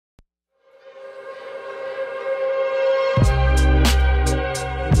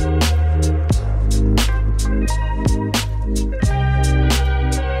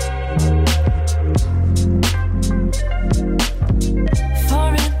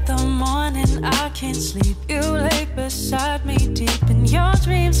sleep. You lay beside me deep in your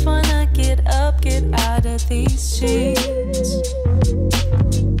dreams. Wanna get up, get out of these sheets.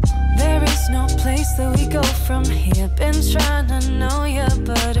 There is no place that we go from here. Been trying to know you,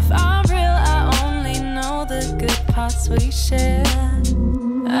 but if I'm real, I only know the good parts we share.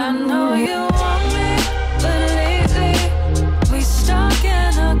 I know you want me, but lately we stuck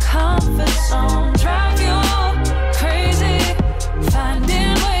in a comfort zone. Drive you crazy,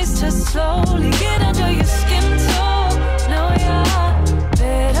 finding ways to slowly get under your skin too. No, you're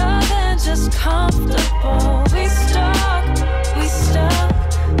better than just comfortable. We stuck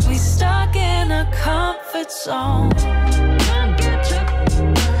in a comfort zone.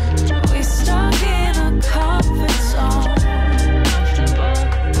 We stuck in a comfort zone.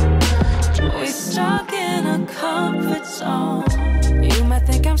 We stuck in a comfort zone. You might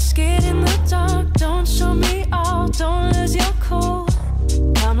think I'm scared in the dark. Don't show me all, don't lose your cool.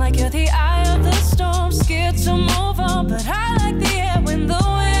 I'm like you're the eye of the storm, scared to move on, but I like the air when the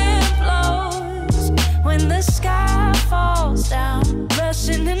wind blows. When the sky falls down,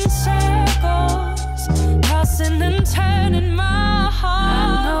 rushing in circles, tossing and turning my heart. I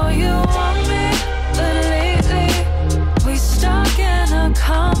know you want me, but lately we stuck in a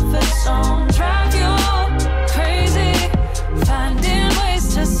comfort zone. Drive you crazy, finding ways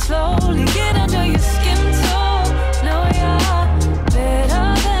to slowly get under your skin too. No, you're better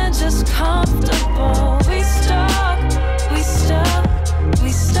than just comfortable. We stuck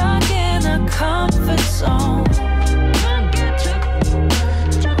in a comfort zone.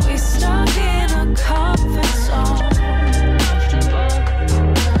 We stuck in a comfort zone.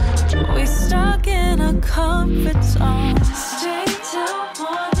 We stuck in a comfort zone. Stay till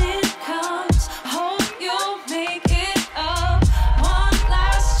morning comes. Hope you'll make it up. One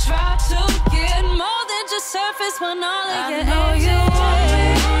last try to get more than just surface when all of your eggs you want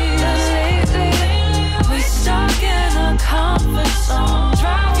me, but lately we stuck in a comfort zone.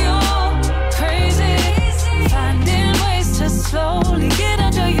 Drive you crazy, finding ways to slowly get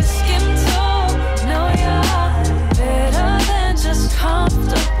under your skin too. No, you're better than just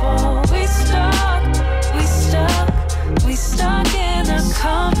comfortable. We stuck in a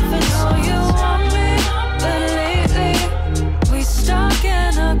comfort zone. You want me, but lately we stuck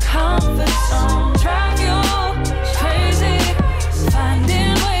in a comfort zone. Drive you crazy,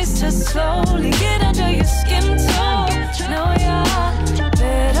 finding ways to slowly get under your skin too. No, you're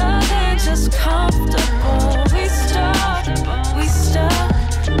better than just comfortable. We stuck in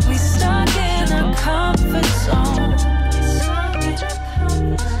a comfort zone.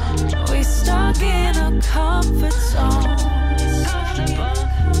 We stuck in a comfort zone.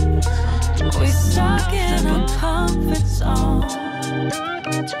 We stuck in a comfort zone.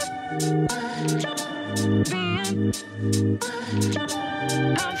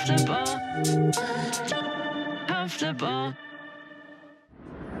 Comfortable.